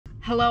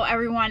Hello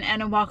everyone,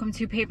 and welcome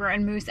to Paper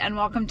and Moose, and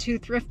welcome to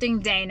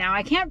Thrifting Day. Now,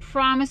 I can't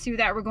promise you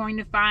that we're going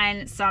to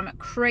find some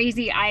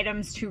crazy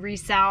items to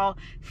resell,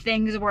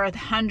 things worth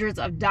hundreds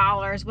of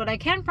dollars. What I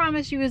can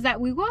promise you is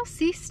that we will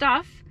see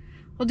stuff.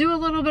 We'll do a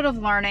little bit of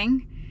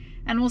learning,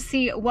 and we'll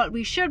see what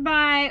we should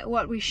buy,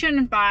 what we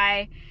shouldn't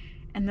buy,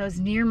 and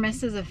those near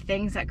misses of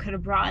things that could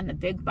have brought in the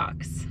big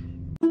bucks.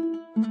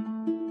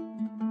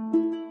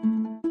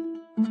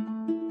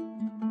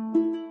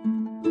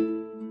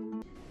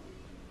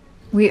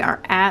 We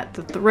are at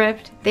the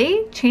Thrift.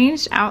 They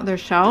changed out their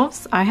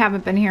shelves. I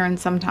haven't been here in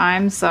some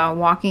time, so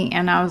walking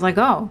in I was like,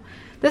 oh,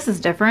 this is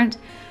different.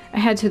 I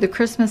head to the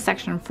Christmas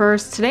section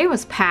first. Today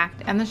was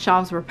packed and the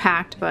shelves were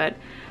packed, but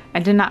I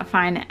did not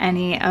find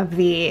any of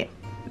the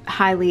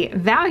highly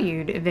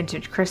valued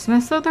vintage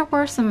Christmas, so there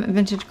were some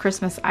vintage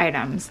Christmas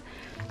items.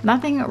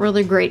 Nothing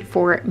really great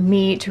for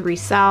me to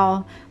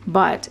resell,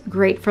 but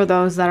great for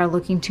those that are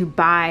looking to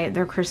buy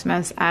their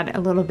Christmas at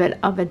a little bit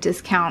of a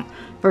discount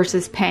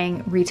versus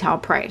paying retail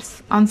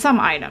price on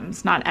some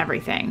items, not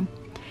everything.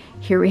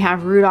 Here we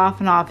have Rudolph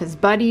and all of his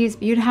buddies,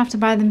 but you'd have to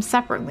buy them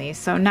separately.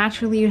 So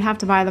naturally you'd have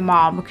to buy them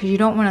all because you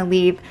don't want to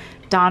leave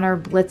Donner,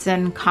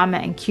 Blitzen,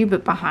 Comet, and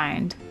Cupid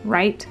behind,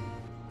 right?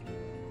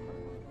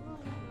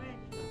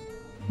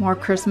 More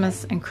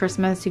Christmas and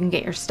Christmas. You can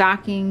get your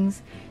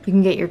stockings, you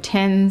can get your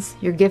tins,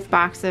 your gift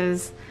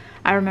boxes.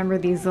 I remember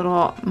these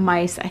little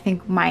mice. I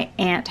think my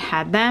aunt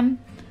had them.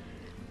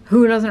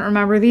 Who doesn't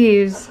remember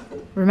these?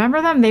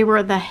 Remember them? They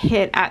were the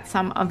hit at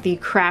some of the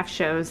craft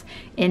shows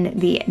in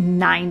the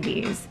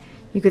 90s.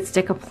 You could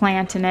stick a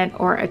plant in it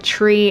or a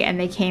tree, and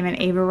they came in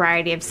a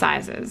variety of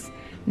sizes.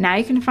 Now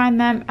you can find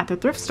them at the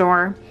thrift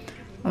store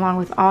along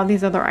with all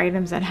these other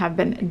items that have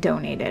been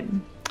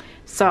donated.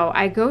 So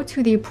I go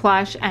to the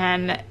plush,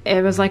 and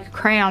it was like a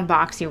crayon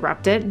box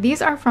erupted.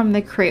 These are from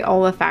the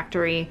Crayola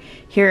factory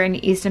here in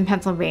Easton,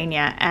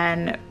 Pennsylvania,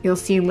 and you'll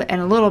see in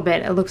a little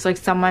bit it looks like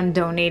someone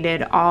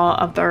donated all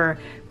of their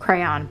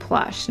crayon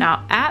plush.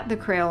 Now at the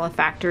Crayola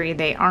factory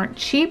they aren't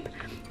cheap.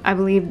 I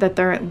believe that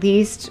they're at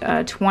least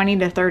 $20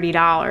 to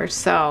 $30,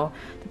 so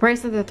the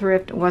price of the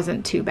thrift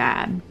wasn't too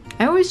bad.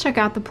 I always check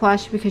out the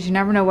plush because you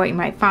never know what you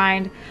might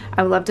find.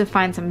 I would love to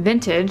find some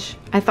vintage.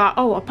 I thought,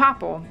 oh, a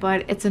popple,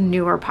 but it's a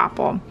newer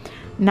popple,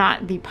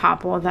 not the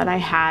popple that I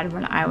had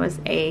when I was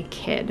a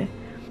kid.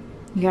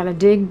 You gotta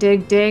dig,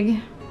 dig, dig,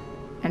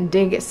 and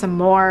dig some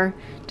more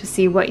to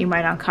see what you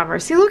might uncover.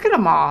 See, look at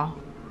them all.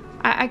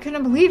 I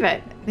couldn't believe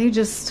it. They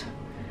just,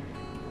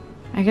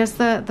 I guess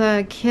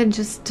the kid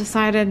just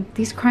decided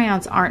these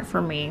crayons aren't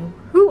for me.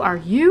 Who are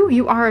you?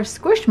 You are a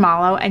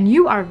squishmallow, and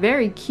you are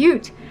very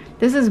cute.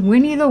 This is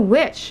Winnie the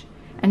Witch,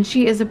 and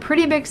she is a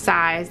pretty big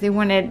size. They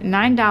wanted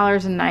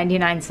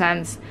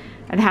 $9.99.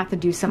 I'd have to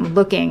do some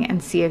looking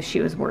and see if she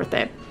was worth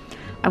it.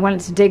 I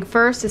wanted to dig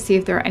first to see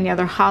if there are any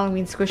other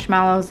Halloween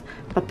squishmallows,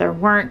 but there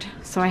weren't,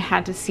 so I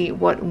had to see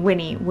what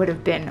Winnie would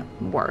have been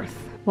worth.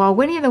 While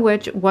Winnie the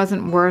Witch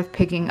wasn't worth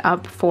picking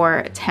up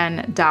for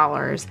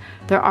 $10,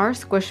 there are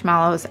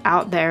squishmallows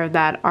out there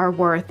that are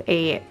worth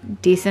a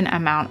decent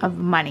amount of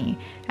money.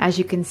 As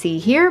you can see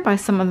here by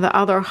some of the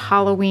other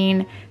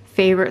Halloween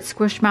favorite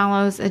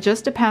squishmallows, it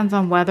just depends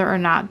on whether or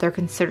not they're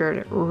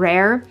considered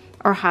rare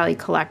or highly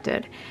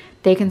collected.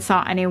 They can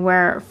sell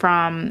anywhere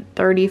from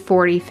 $30,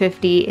 $40,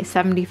 $50,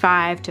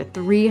 $75 to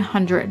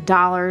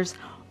 $300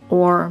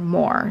 or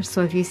more.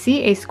 So if you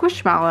see a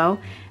squishmallow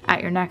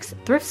at your next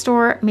thrift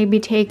store,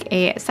 maybe take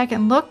a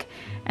second look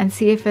and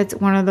see if it's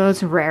one of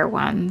those rare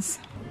ones.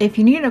 If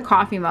you need a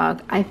coffee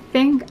mug, I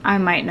think I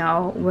might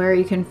know where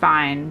you can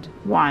find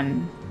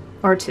one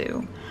or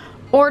two,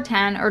 or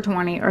 10 or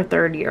 20 or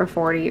 30 or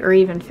 40 or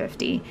even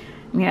 50.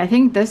 I mean, I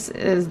think this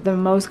is the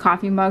most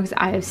coffee mugs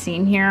I have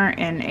seen here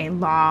in a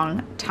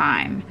long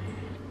time.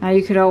 Now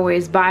you could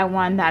always buy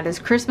one that is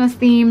Christmas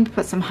themed,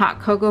 put some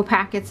hot cocoa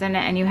packets in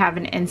it, and you have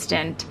an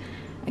instant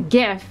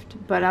gift,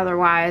 but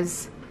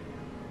otherwise,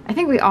 I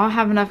think we all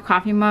have enough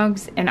coffee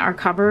mugs in our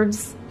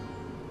cupboards.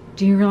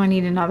 Do you really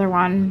need another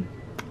one?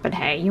 But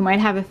hey, you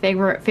might have a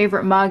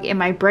favorite mug, it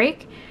might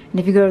break, and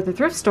if you go to the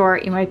thrift store,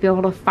 you might be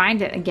able to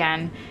find it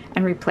again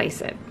and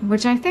replace it,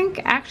 which I think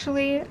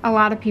actually a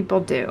lot of people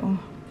do.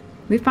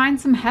 We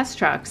find some Hess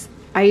trucks.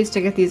 I used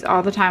to get these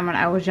all the time when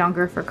I was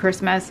younger for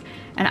Christmas,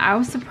 and I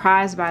was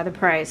surprised by the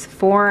price,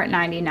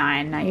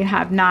 $4.99. Now you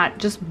have not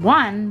just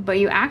one, but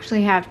you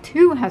actually have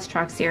two Hess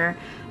trucks here,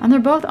 and they're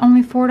both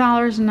only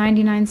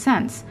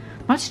 $4.99.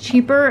 Much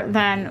cheaper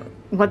than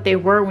what they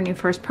were when you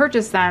first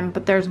purchased them,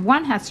 but there's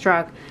one Hess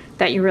truck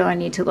that you really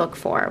need to look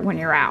for when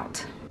you're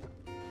out.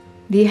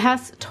 The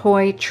Hess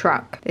toy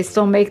truck. They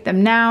still make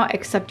them now,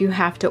 except you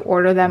have to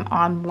order them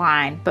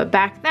online. But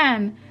back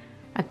then,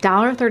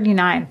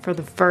 $1.39 for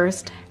the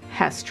first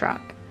Hess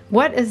truck.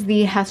 What is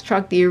the Hess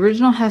truck? The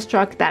original Hess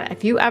truck that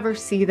if you ever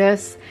see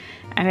this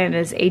and it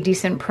is a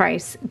decent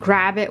price,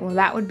 grab it. Well,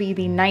 that would be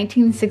the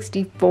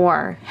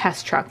 1964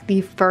 Hess truck,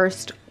 the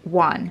first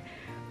one.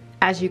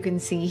 As you can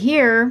see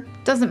here,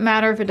 doesn't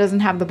matter if it doesn't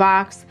have the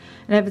box,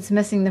 and if it's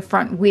missing the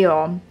front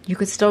wheel, you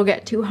could still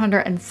get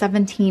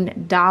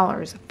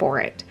 $217 for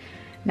it.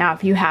 Now,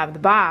 if you have the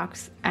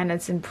box and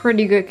it's in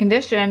pretty good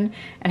condition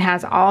and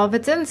has all of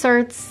its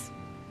inserts,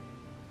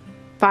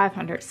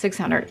 $500,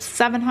 $600,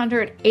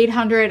 $700,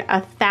 $800,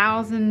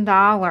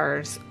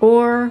 $1,000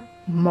 or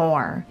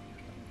more.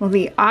 Well,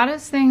 the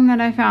oddest thing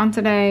that I found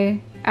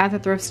today at the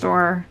thrift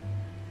store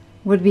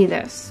would be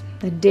this,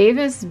 the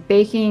Davis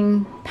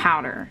baking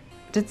powder.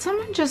 Did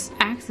someone just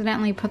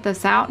accidentally put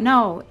this out?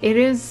 No, it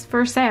is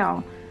for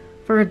sale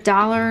for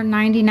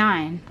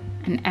 $1.99.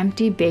 An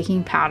empty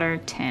baking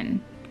powder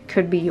tin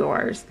could be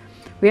yours.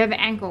 We have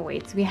ankle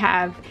weights. We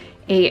have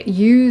a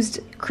used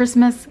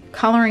Christmas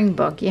coloring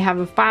book. You have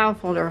a file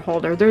folder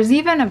holder. There's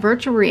even a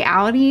virtual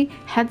reality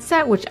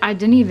headset, which I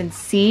didn't even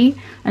see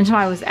until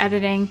I was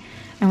editing.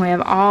 And we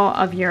have all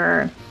of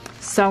your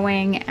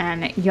sewing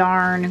and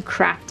yarn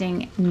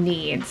crafting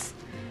needs.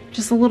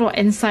 Just a little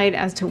insight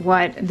as to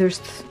what this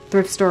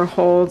thrift store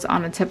holds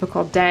on a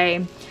typical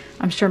day.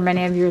 I'm sure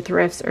many of your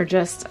thrifts are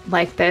just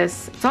like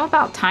this. It's all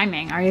about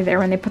timing. Are you there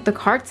when they put the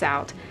carts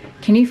out?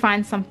 Can you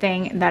find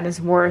something that is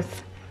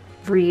worth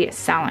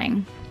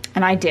reselling?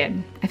 And I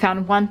did. I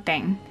found one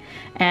thing,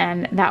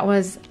 and that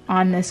was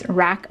on this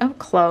rack of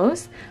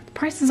clothes. The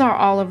prices are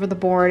all over the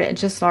board. It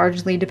just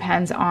largely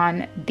depends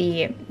on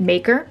the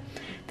maker.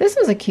 This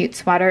was a cute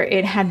sweater.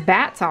 It had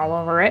bats all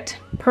over it.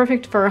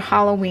 Perfect for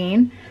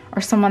Halloween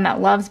or someone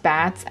that loves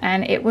bats.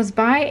 And it was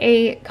by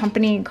a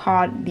company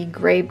called the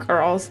Grave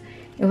Girls.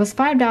 It was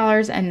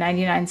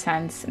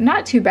 $5.99.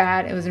 Not too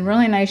bad. It was in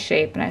really nice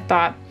shape. And I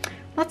thought,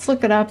 let's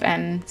look it up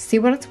and see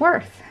what it's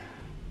worth.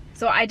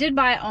 So I did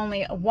buy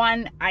only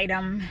one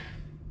item.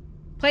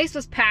 Place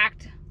was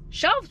packed.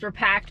 Shelves were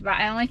packed, but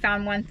I only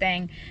found one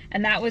thing,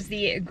 and that was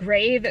the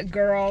Grave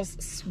Girls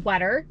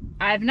sweater.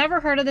 I've never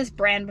heard of this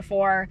brand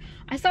before.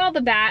 I saw the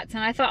bats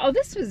and I thought, oh,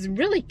 this was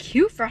really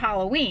cute for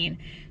Halloween.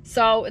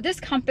 So this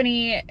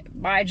company,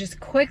 by just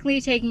quickly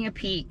taking a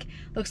peek,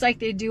 looks like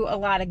they do a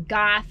lot of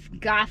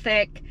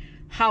gothic,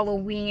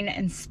 Halloween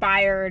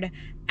inspired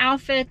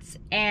outfits,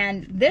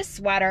 and this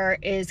sweater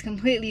is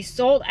completely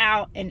sold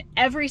out in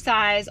every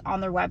size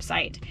on their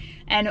website.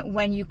 And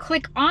when you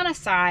click on a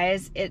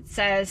size, it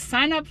says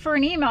sign up for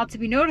an email to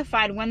be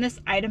notified when this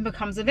item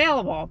becomes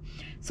available.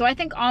 So I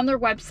think on their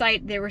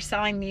website they were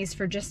selling these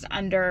for just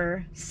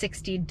under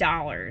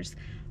 $60.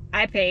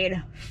 I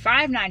paid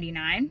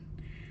 $5.99.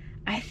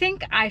 I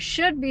think I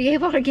should be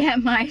able to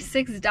get my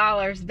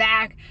 $6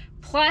 back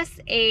plus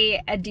a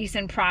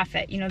decent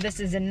profit. You know, this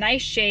is in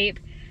nice shape.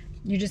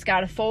 You just got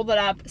to fold it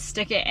up,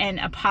 stick it in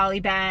a poly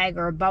bag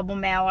or a bubble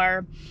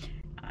mailer.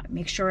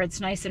 Make sure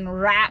it's nice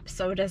and wrapped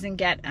so it doesn't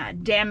get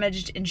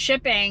damaged in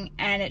shipping,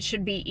 and it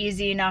should be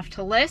easy enough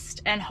to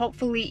list and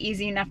hopefully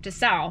easy enough to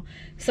sell.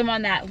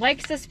 Someone that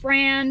likes this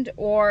brand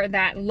or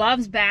that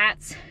loves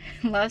bats,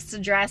 loves to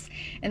dress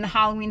in the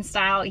Halloween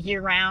style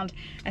year round,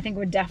 I think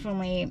would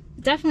definitely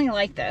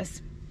like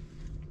this.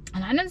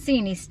 And I didn't see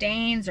any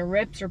stains or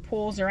rips or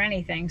pulls or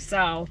anything.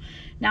 So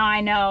now I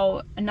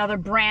know another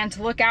brand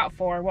to look out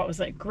for. What was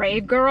it?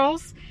 Grave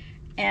Girls.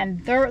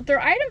 And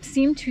their items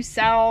seem to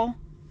sell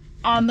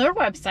on their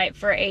website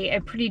for a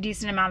pretty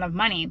decent amount of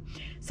money.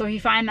 So if you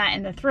find that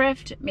in the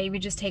thrift, maybe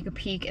just take a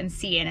peek and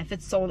see. And if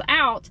it's sold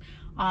out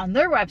on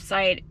their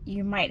website,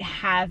 you might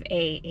have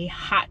a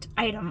hot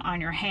item on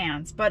your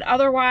hands. But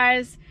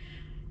otherwise,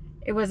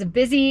 it was a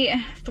busy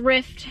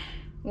thrift.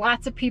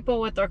 Lots of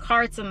people with their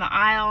carts in the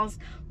aisles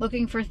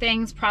looking for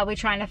things, probably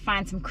trying to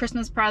find some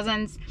Christmas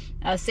presents,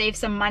 save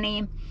some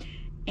money.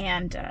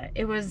 And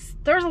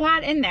there's a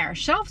lot in there.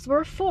 Shelves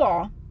were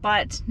full,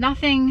 but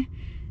nothing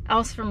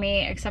else for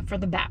me except for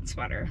the bat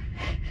sweater.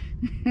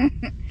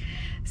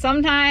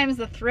 Sometimes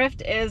the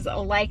thrift is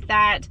like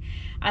that.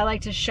 I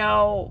like to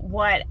show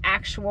what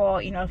actual,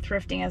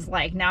 thrifting is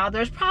like. Now,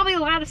 there's probably a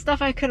lot of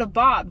stuff I could have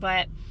bought,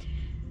 but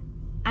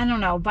I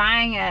don't know,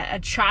 buying a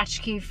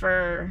tchotchke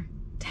for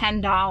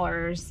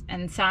 $10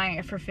 and selling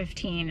it for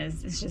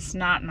 $15 is just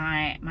not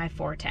my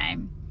forte.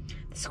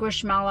 The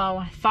Squishmallow,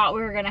 I thought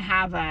we were gonna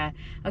have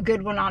a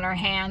good one on our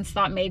hands,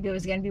 thought maybe it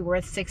was gonna be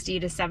worth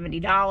 $60 to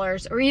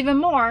 $70 or even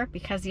more,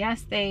 because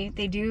yes, they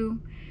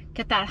do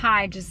get that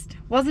high, just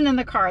wasn't in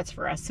the cards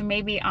for us. So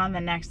maybe on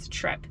the next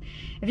trip.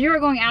 If you are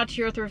going out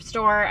to your thrift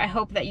store, I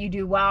hope that you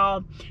do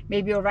well.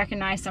 Maybe you'll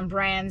recognize some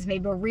brands,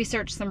 maybe you'll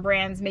research some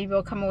brands, maybe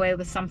you'll come away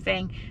with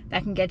something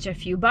that can get you a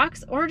few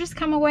bucks, or just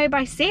come away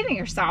by saving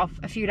yourself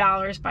a few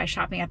dollars by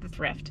shopping at the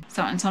thrift.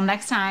 So until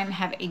next time,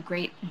 have a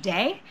great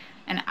day,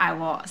 and I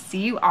will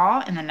see you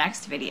all in the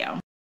next video.